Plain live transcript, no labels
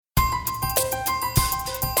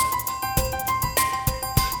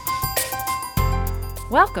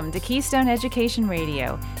Welcome to Keystone Education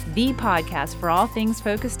Radio, the podcast for all things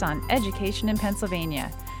focused on education in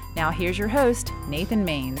Pennsylvania. Now here's your host, Nathan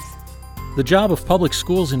Maines. The job of public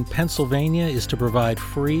schools in Pennsylvania is to provide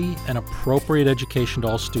free and appropriate education to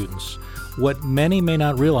all students. What many may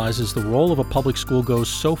not realize is the role of a public school goes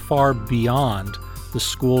so far beyond the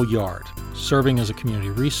schoolyard, serving as a community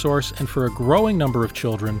resource, and for a growing number of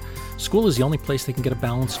children, school is the only place they can get a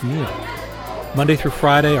balanced meal. Monday through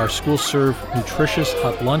Friday, our schools serve nutritious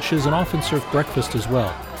hot lunches and often serve breakfast as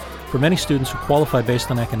well. For many students who qualify based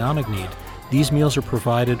on economic need, these meals are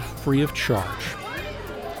provided free of charge.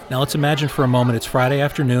 Now let's imagine for a moment it's Friday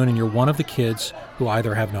afternoon and you're one of the kids who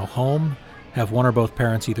either have no home, have one or both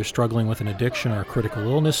parents either struggling with an addiction or a critical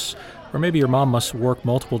illness, or maybe your mom must work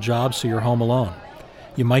multiple jobs so you're home alone.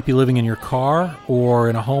 You might be living in your car or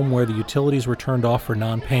in a home where the utilities were turned off for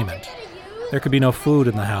non-payment. There could be no food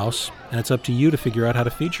in the house, and it's up to you to figure out how to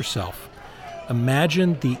feed yourself.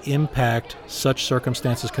 Imagine the impact such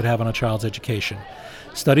circumstances could have on a child's education.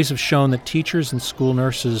 Studies have shown that teachers and school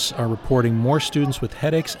nurses are reporting more students with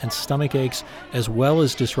headaches and stomach aches, as well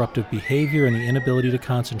as disruptive behavior and the inability to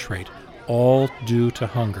concentrate, all due to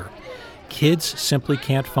hunger. Kids simply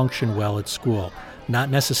can't function well at school, not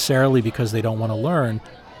necessarily because they don't want to learn,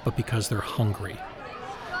 but because they're hungry.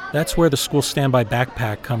 That's where the school standby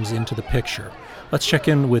backpack comes into the picture. Let's check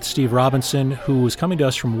in with Steve Robinson, who is coming to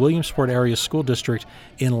us from Williamsport Area School District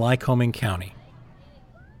in Lycoming County.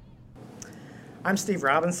 I'm Steve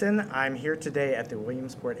Robinson. I'm here today at the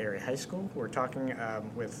Williamsport Area High School. We're talking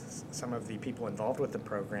with some of the people involved with the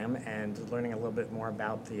program and learning a little bit more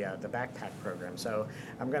about the backpack program. So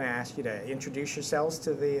I'm going to ask you to introduce yourselves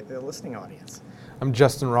to the listening audience. I'm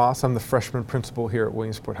Justin Ross. I'm the freshman principal here at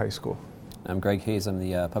Williamsport High School. I'm Greg Hayes. I'm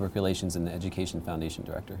the Public Relations and Education Foundation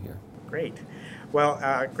Director here. Great. Well,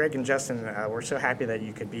 Greg and Justin, we're so happy that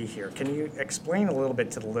you could be here. Can you explain a little bit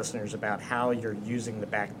to the listeners about how you're using the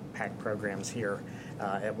backpack programs here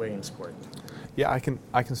at Williamsport? Yeah, I can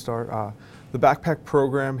start. The backpack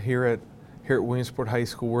program here at Williamsport High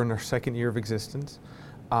School, we're in our second year of existence.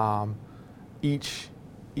 Each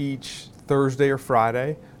Thursday or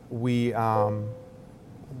Friday, we hand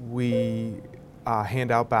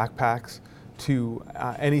out backpacks to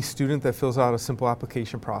any student that fills out a simple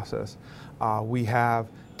application process. We have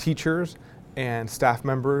teachers and staff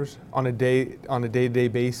members on a day-to-day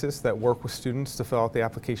basis that work with students to fill out the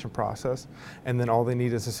application process, and then all they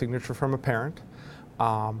need is a signature from a parent.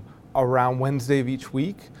 Around Wednesday of each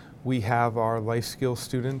week, we have our life skills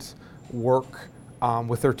students work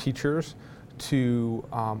with their teachers to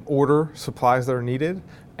order supplies that are needed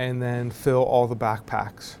and then fill all the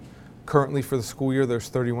backpacks. Currently for the school year, there's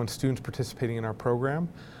 31 students participating in our program.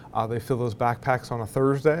 They fill those backpacks on a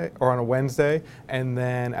Thursday or on a Wednesday, and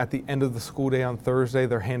then at the end of the school day on Thursday,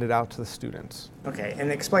 they're handed out to the students. Okay,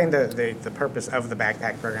 and explain the purpose of the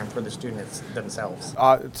backpack program for the students themselves.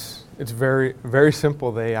 It's very, very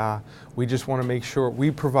simple. We just want to make sure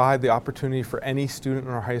we provide the opportunity for any student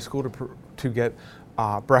in our high school to get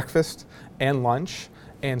breakfast and lunch,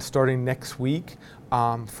 and starting next week,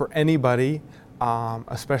 for anybody,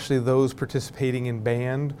 especially those participating in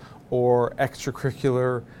band or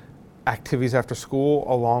extracurricular activities after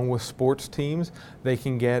school, along with sports teams, they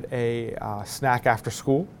can get a snack after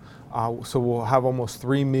school. So we'll have almost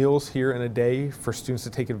 3 meals here in a day for students to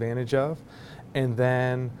take advantage of. And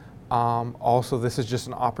then also this is just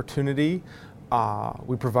an opportunity.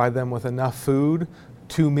 We provide them with enough food,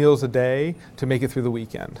 2 meals a day, to make it through the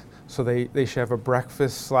weekend. So they should have a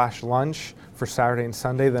breakfast/lunch for Saturday and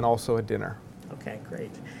Sunday, then also a dinner. Okay, great.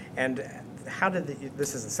 And how did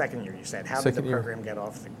this is the second year you said, how did the program get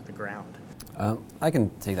off the ground? I can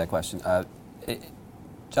take that question.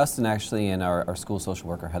 Justin actually and our school social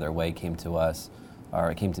worker, Heather Way, came to us, or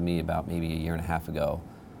it came to me about maybe a year and a half ago,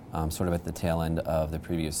 sort of at the tail end of the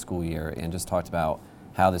previous school year, and just talked about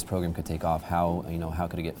how this program could take off, how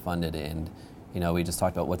could it get funded, and we just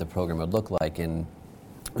talked about what the program would look like, and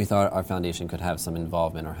we thought our foundation could have some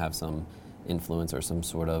involvement or have some influence or some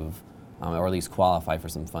sort of or at least qualify for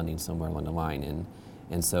some funding somewhere along the line.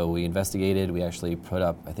 And so we investigated. We actually put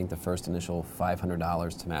up, I think, the first initial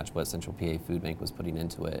 $500 to match what Central PA Food Bank was putting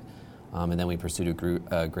into it. And then we pursued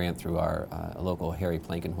a grant through our local Harry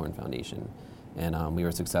Plankenhorn Foundation. And we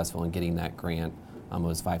were successful in getting that grant. It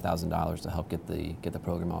was $5,000 to help get the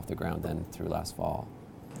program off the ground then through last fall.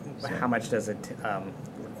 So. How much does it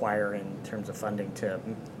require in terms of funding to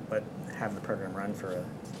have the program run for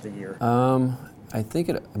the year? I think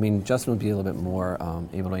Justin would be a little bit more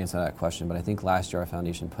able to answer that question, but I think last year our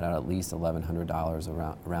foundation put out at least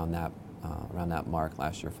 $1,100 around that mark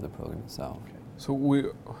last year for the program itself. Okay. So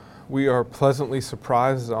we are pleasantly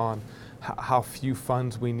surprised on how few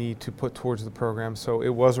funds we need to put towards the program. So it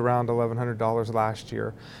was around $1,100 last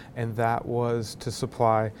year, and that was to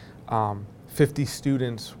supply 50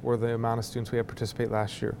 students were the amount of students we had participate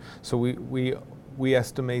last year. So we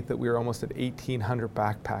estimate that we were almost at 1,800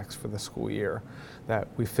 backpacks for the school year that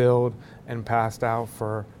we filled and passed out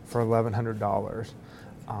for $1,100.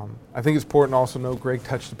 I think it's important also to note, Greg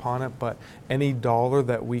touched upon it, but any dollar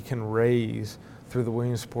that we can raise through the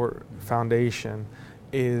Williamsport Foundation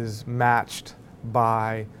is matched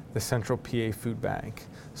by the Central PA Food Bank.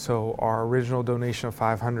 So our original donation of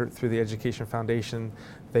 $500 through the Education Foundation,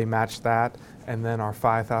 they matched that, and then our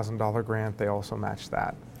 $5,000 grant, they also matched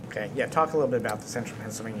that. Okay, yeah, talk a little bit about the Central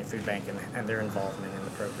Pennsylvania Food Bank and their involvement in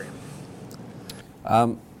the program.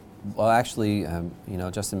 Well, actually,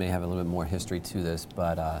 Justin may have a little bit more history to this,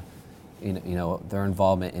 but their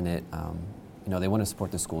involvement in it, they want to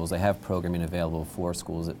support the schools. They have programming available for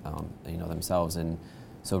schools, themselves, and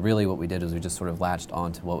so really what we did is we just sort of latched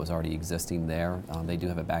on to what was already existing there. They do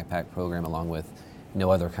have a backpack program along with,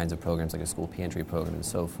 other kinds of programs like a school pantry program and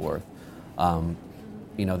so forth.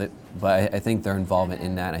 But I think their involvement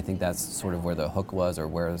in that, I think that's sort of where the hook was, or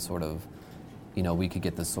where sort of, we could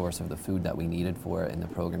get the source of the food that we needed for it, and the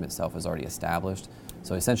program itself was already established.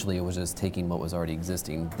 So essentially it was just taking what was already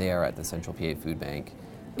existing there at the Central PA Food Bank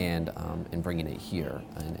and bringing it here.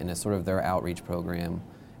 And it's sort of their outreach program,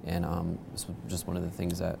 and it's just one of the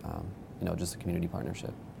things that, just a community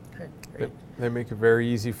partnership. Okay, great. They make it very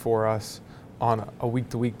easy for us on a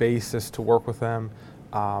week-to-week basis to work with them.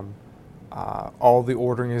 All the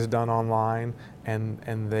ordering is done online,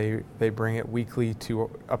 and they bring it weekly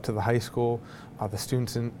up to the high school. The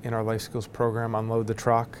students in our life skills program unload the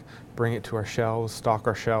truck, bring it to our shelves, stock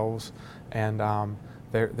our shelves, and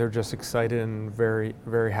they're just excited and very,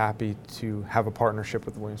 very happy to have a partnership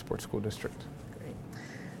with the Williamsport School District. Great.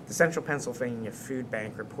 The Central Pennsylvania Food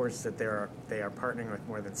Bank reports that they are partnering with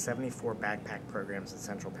more than 74 backpack programs in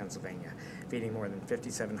Central Pennsylvania, feeding more than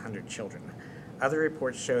 5,700 children. Other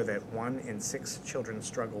reports show that 1 in 6 children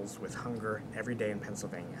struggles with hunger every day in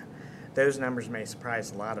Pennsylvania. Those numbers may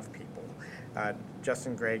surprise a lot of people.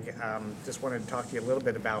 Justin, Greg, just wanted to talk to you a little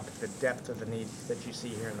bit about the depth of the need that you see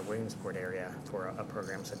here in the Williamsport area for a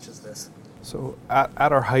program such as this. So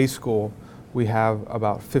at our high school, we have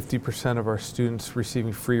about 50% of our students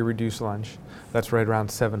receiving free reduced lunch. That's right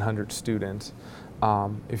around 700 students.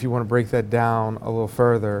 If you want to break that down a little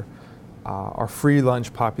further, our free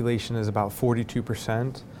lunch population is about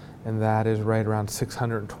 42%, and that is right around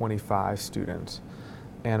 625 students.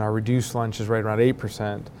 And our reduced lunch is right around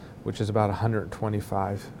 8%, which is about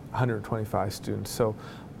 125 students. So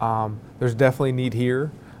there's definitely need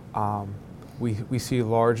here. We see a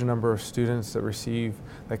large number of students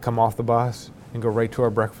that come off the bus and go right to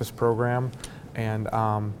our breakfast program, and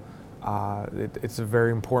it's a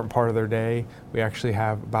very important part of their day. We actually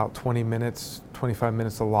have about 25 minutes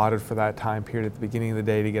allotted for that time period at the beginning of the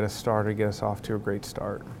day to get us started, get us off to a great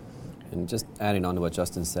start. And just adding on to what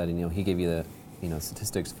Justin said, he gave you the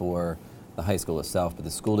statistics for the high school itself, but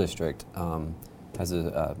the school district has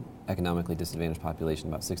a economically disadvantaged population,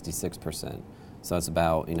 about 66%. So it's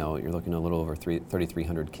about, you're looking at a little over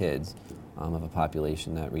 3,300 kids of a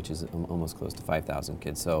population that reaches almost close to 5,000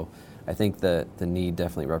 kids. So I think that the need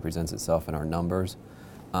definitely represents itself in our numbers.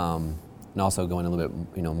 And also going a little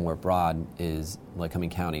bit, more broad is Lycoming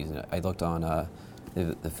County. I looked on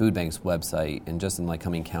the food bank's website, and just in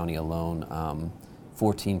Lycoming County alone,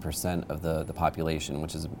 14% of the population,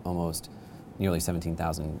 which is almost nearly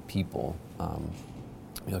 17,000 people.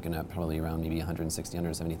 You're looking at probably around maybe 160,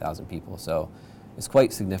 170,000 people. So it's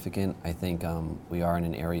quite significant. I think we are in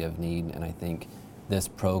an area of need, and I think this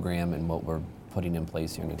program and what we're putting in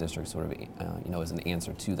place here in the district sort of, is an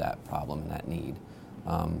answer to that problem and that need.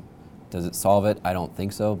 Does it solve it? I don't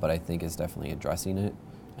think so, but I think it's definitely addressing it,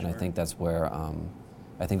 and Sure. I think that's where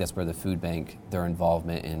the food bank, their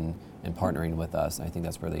involvement in partnering with us, I think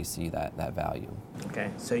that's where they see that value.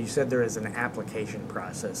 Okay, so you said there is an application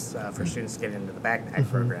process for students to get into the backpack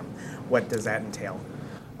program. What does that entail?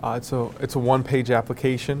 It's a one-page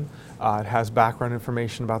application. It has background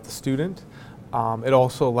information about the student. It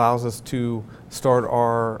also allows us to start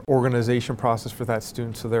our organization process for that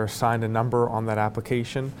student, so they're assigned a number on that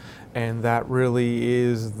application, and that really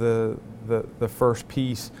is the first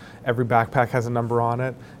piece. Every backpack has a number on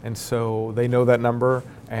it, and so they know that number,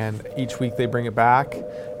 and each week they bring it back,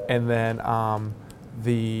 and then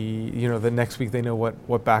the next week they know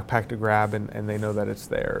what backpack to grab, and they know that it's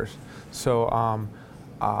theirs. So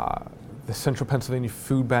the Central Pennsylvania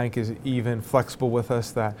Food Bank is even flexible with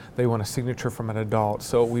us that they want a signature from an adult.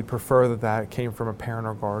 So we'd prefer that came from a parent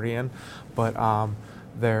or guardian, but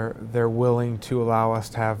they're willing to allow us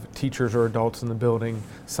to have teachers or adults in the building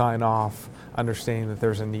sign off, understanding that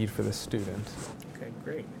there's a need for this student. Okay,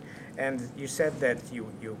 great. And you said that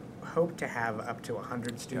you hope to have up to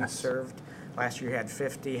 100 students served. Last year you had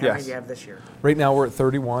 50. How many do you have this year? Right now we're at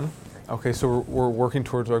 31. Okay, so we're working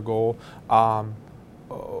towards our goal.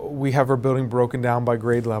 We have our building broken down by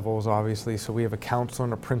grade levels, obviously, so we have a counselor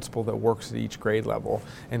and a principal that works at each grade level.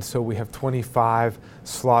 And so we have 25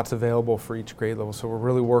 slots available for each grade level. So we're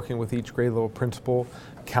really working with each grade level principal,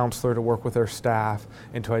 counselor to work with their staff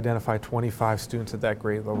and to identify 25 students at that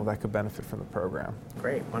grade level that could benefit from the program.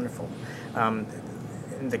 Great, wonderful.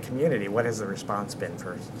 In the community, what has the response been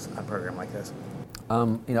for a program like this?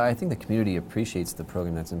 I think the community appreciates the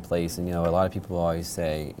program that's in place, and a lot of people always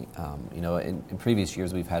say, in previous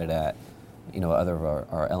years we've had it at, other of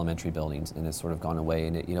our elementary buildings, and it's sort of gone away.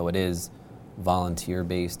 And it is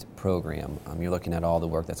volunteer-based program. You're looking at all the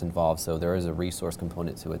work that's involved, so there is a resource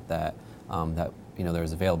component to it that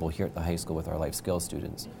there's available here at the high school with our life skills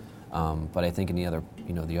students. But I think in the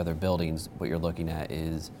other buildings, what you're looking at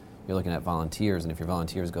is you're looking at volunteers, and if your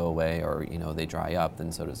volunteers go away or they dry up, then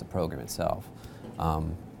so does the program itself.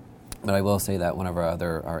 But I will say that one of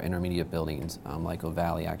our intermediate buildings, like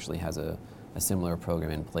O'Valley, actually has a similar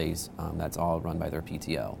program in place that's all run by their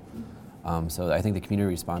PTO. So I think the community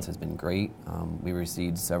response has been great. We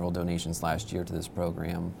received several donations last year to this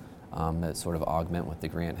program that sort of augment what the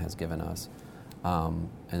grant has given us. And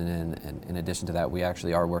then in addition to that, we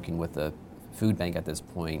actually are working with the food bank at this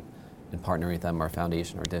point and partnering with them, our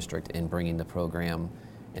foundation, our district, in bringing the program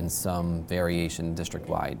in some variation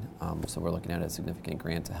district-wide. So we're looking at a significant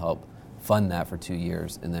grant to help fund that for 2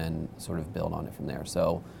 years and then sort of build on it from there.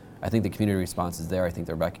 So I think the community response is there. I think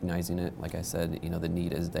they're recognizing it. Like I said, the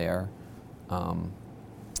need is there.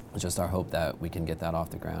 It's just our hope that we can get that off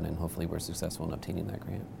the ground, and hopefully we're successful in obtaining that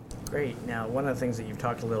grant. Great. Now, one of the things that you've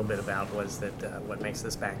talked a little bit about was that what makes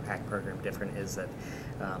this backpack program different is that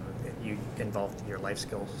you involved your life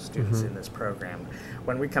skills students in this program.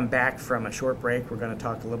 When we come back from a short break, we're going to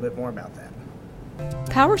talk a little bit more about that.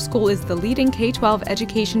 PowerSchool is the leading K-12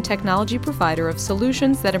 education technology provider of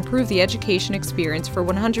solutions that improve the education experience for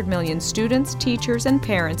 100 million students, teachers, and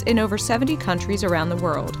parents in over 70 countries around the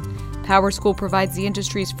world. PowerSchool provides the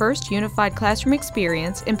industry's first unified classroom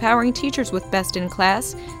experience, empowering teachers with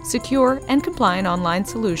best-in-class, secure, and compliant online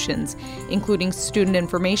solutions, including student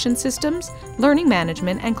information systems, learning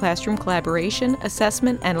management and classroom collaboration,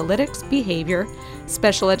 assessment, analytics, behavior,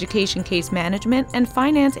 special education case management, and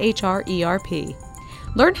finance HR ERP.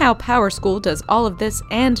 Learn how PowerSchool does all of this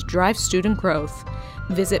and drives student growth.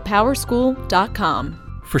 Visit powerschool.com.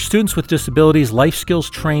 For students with disabilities, life skills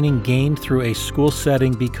training gained through a school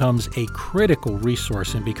setting becomes a critical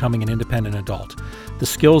resource in becoming an independent adult. The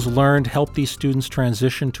skills learned help these students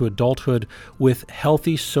transition to adulthood with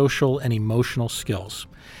healthy social and emotional skills.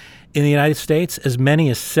 In the United States, as many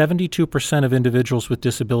as 72% of individuals with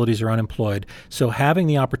disabilities are unemployed, so having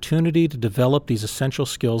the opportunity to develop these essential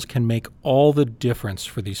skills can make all the difference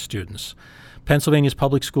for these students. Pennsylvania's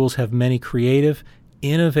public schools have many creative,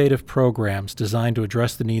 innovative programs designed to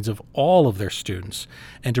address the needs of all of their students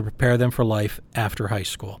and to prepare them for life after high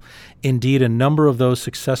school. Indeed, a number of those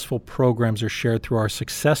successful programs are shared through our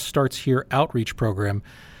Success Starts Here outreach program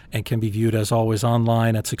and can be viewed, as always,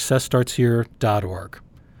 online at successstartshere.org.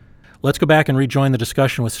 Let's go back and rejoin the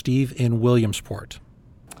discussion with Steve in Williamsport.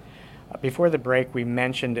 Before the break, we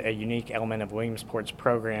mentioned a unique element of Williamsport's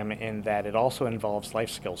program in that it also involves life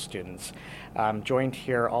skills students. I'm joined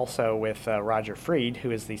here also with Roger Freed,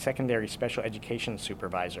 who is the secondary special education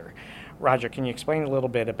supervisor. Roger, can you explain a little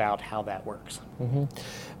bit about how that works?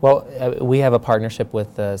 Well, we have a partnership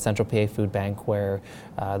with the Central PA Food Bank where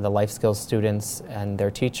the life skills students and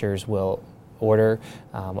their teachers will order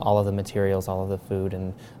all of the materials, all of the food,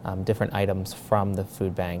 and different items from the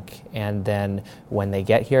food bank. And then when they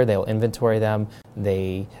get here, they'll inventory them,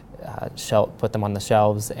 they put them on the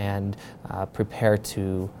shelves, and prepare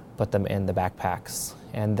to put them in the backpacks.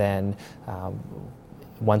 And then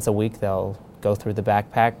once a week, they'll go through the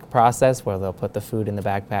backpack process where they'll put the food in the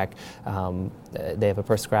backpack. They have a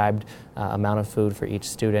prescribed amount of food for each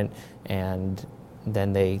student, and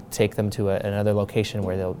then they take them to another location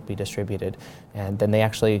where they'll be distributed. And then they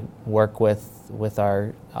actually work with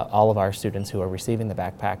all of our students who are receiving the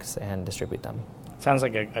backpacks and distribute them. Sounds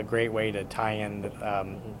like a great way to tie in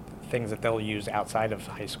things that they'll use outside of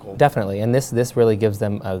high school. Definitely, and this really gives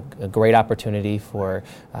them a great opportunity for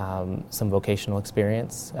some vocational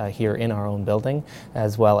experience here in our own building,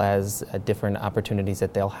 as well as different opportunities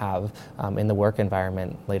that they'll have in the work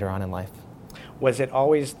environment later on in life. Was it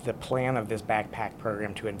always the plan of this backpack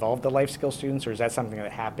program to involve the life skills students, or is that something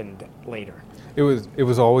that happened later? It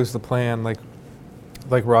was always the plan. Like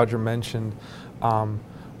Roger mentioned,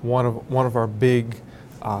 one of our big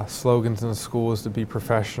slogans in the school is to be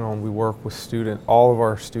professional, and we work with all of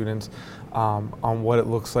our students on what it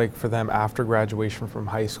looks like for them after graduation from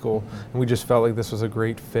high school. And we just felt like this was a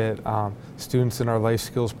great fit. Students in our life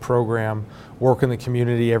skills program work in the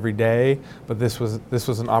community every day, but this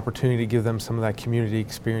was an opportunity to give them some of that community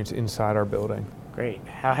experience inside our building. Great.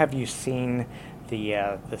 How have you seen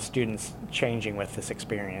the students changing with this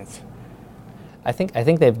experience? I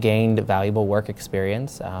think they've gained valuable work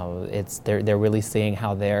experience. They're really seeing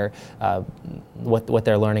how what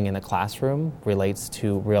they're learning in the classroom relates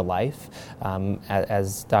to real life.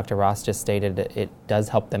 As Dr. Ross just stated, it does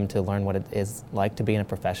help them to learn what it is like to be in a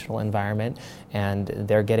professional environment, and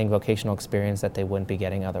they're getting vocational experience that they wouldn't be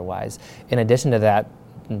getting otherwise. In addition to that,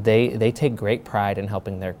 they take great pride in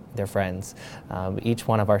helping their friends. Each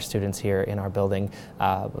one of our students here in our building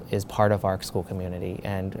is part of our school community,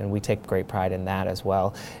 and we take great pride in that as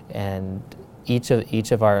well. And each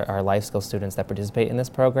of our life skills students that participate in this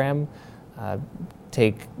program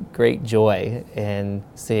take great joy in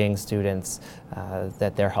seeing students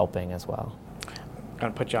that they're helping as well. I'm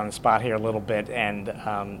going to put you on the spot here a little bit, and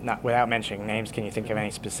not without mentioning names, can you think of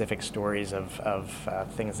any specific stories of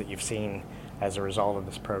things that you've seen as a result of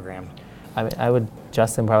this program?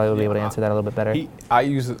 Justin probably would be able to answer that a little bit better.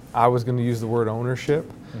 I was going to use the word ownership,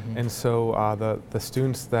 and so the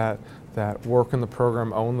students that work in the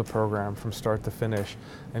program own the program from start to finish,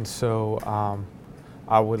 and so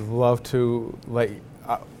I would love to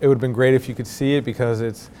it would have been great if you could see it, because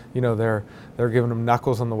it's, they're giving them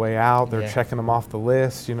knuckles on the way out, they're checking them off the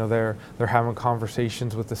list, they're having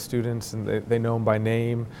conversations with the students, and they know them by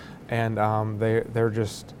name, and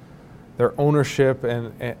their ownership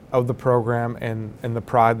of the program and the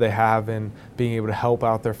pride they have in being able to help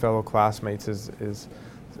out their fellow classmates is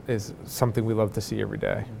something we love to see every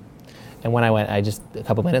day. And when I just a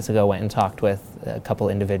couple minutes ago went and talked with a couple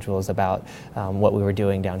individuals about what we were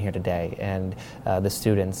doing down here today, and the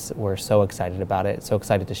students were so excited about it, so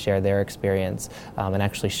excited to share their experience and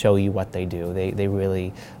actually show you what they do. They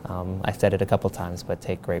really, I've said it a couple times, but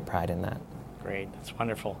take great pride in that. Great, that's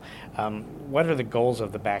wonderful. What are the goals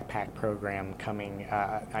of the backpack program coming?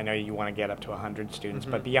 I know you want to get up to 100 students,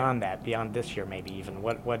 but beyond that, beyond this year maybe even,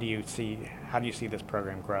 what do you see, how do you see this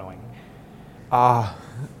program growing?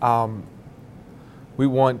 We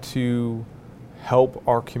want to help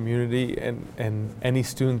our community, and any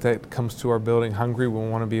student that comes to our building hungry, we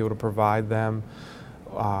want to be able to provide them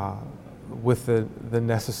with the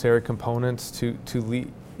necessary components to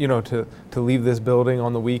leave this building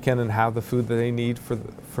on the weekend and have the food that they need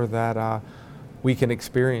for that weekend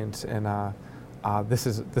experience. And this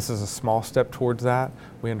is a small step towards that.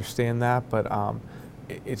 We understand that, but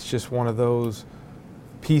it's just one of those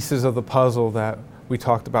pieces of the puzzle that we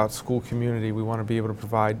talked about. School community. We want to be able to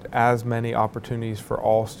provide as many opportunities for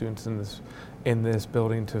all students in this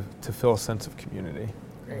building to feel a sense of community.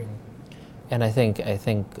 Great. And I think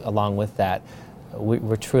along with that,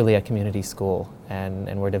 we're truly a community school,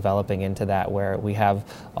 and we're developing into that, where we have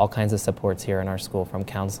all kinds of supports here in our school, from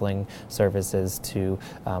counseling services to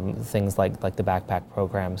things like the backpack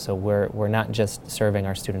program. So we're not just serving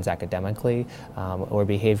our students academically or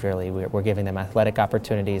behaviorally. We're giving them athletic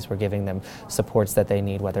opportunities. We're giving them supports that they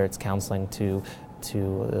need, whether it's counseling to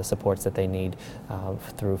the supports that they need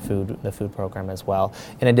through the food program as well.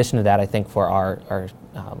 In addition to that, I think for our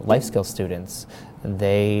life skills students,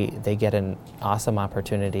 they get an awesome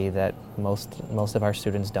opportunity that most of our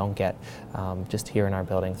students don't get just here in our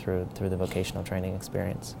building through the vocational training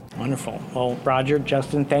experience. Wonderful. Well, Roger,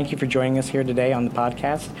 Justin, thank you for joining us here today on the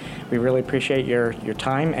podcast. We really appreciate your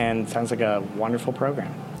time, and sounds like a wonderful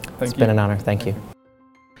program. It's been an honor. Thank you.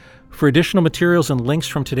 For additional materials and links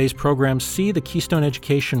from today's program, see the Keystone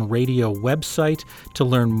Education Radio website to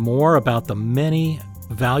learn more about the many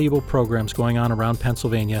valuable programs going on around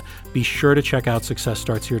Pennsylvania. Be sure to check out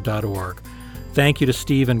successstartshere.org. Thank you to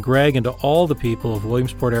Steve and Greg and to all the people of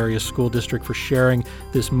Williamsport Area School District for sharing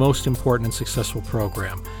this most important and successful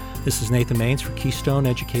program. This is Nathan Maines for Keystone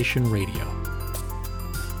Education Radio.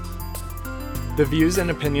 The views and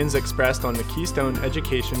opinions expressed on the Keystone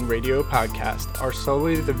Education Radio podcast are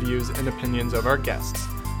solely the views and opinions of our guests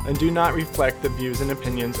and do not reflect the views and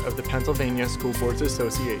opinions of the Pennsylvania School Boards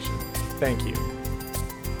Association. Thank you.